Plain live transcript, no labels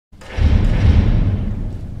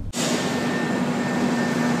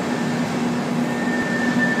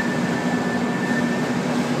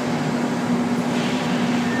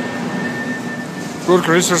Good,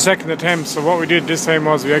 this is our second attempt. So what we did this time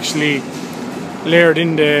was we actually layered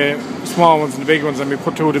in the small ones and the big ones, and we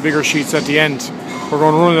put two of the bigger sheets at the end. We're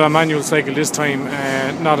going to run it on a manual cycle this time,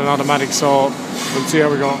 not an automatic, so we'll see how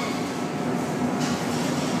we go.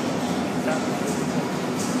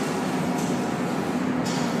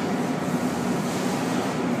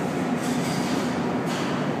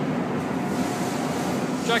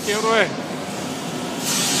 Jackie, out of the way.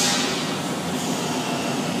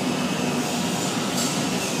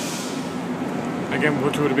 Again,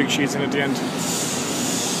 we'll put two of the big sheets in at the end.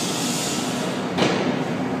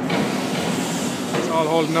 It's all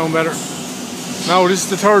holding down better. Now this is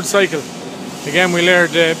the third cycle. Again, we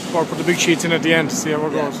layered or put the big sheets in at the end to see how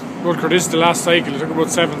it goes. Good, this is the last cycle. It took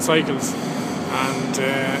about 7 cycles, and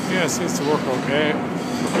yeah, it seems to work okay.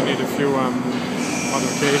 We need a few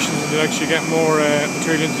modifications to actually get more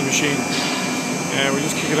material into the machine. We'll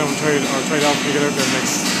just kick it out and try it out, kick it out there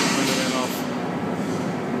next. Find the nail off.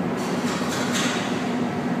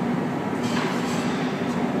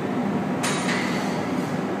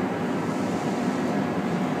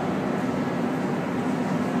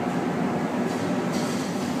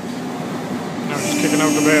 Now we're just kicking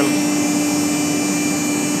out the bale.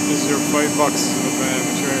 This is your 5 boxes of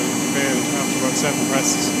material in the bale after about 7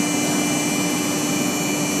 presses.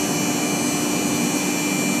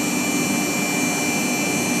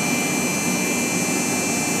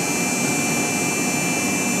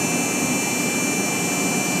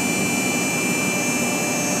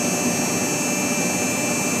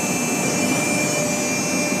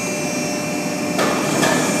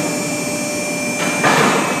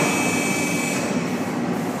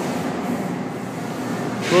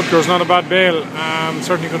 It's not a bad bale.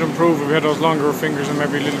 Certainly could improve if we had those longer fingers and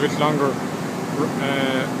maybe a little bit longer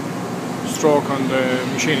stroke on the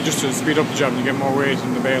machine, just to speed up the job and get more weight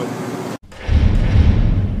in the bale.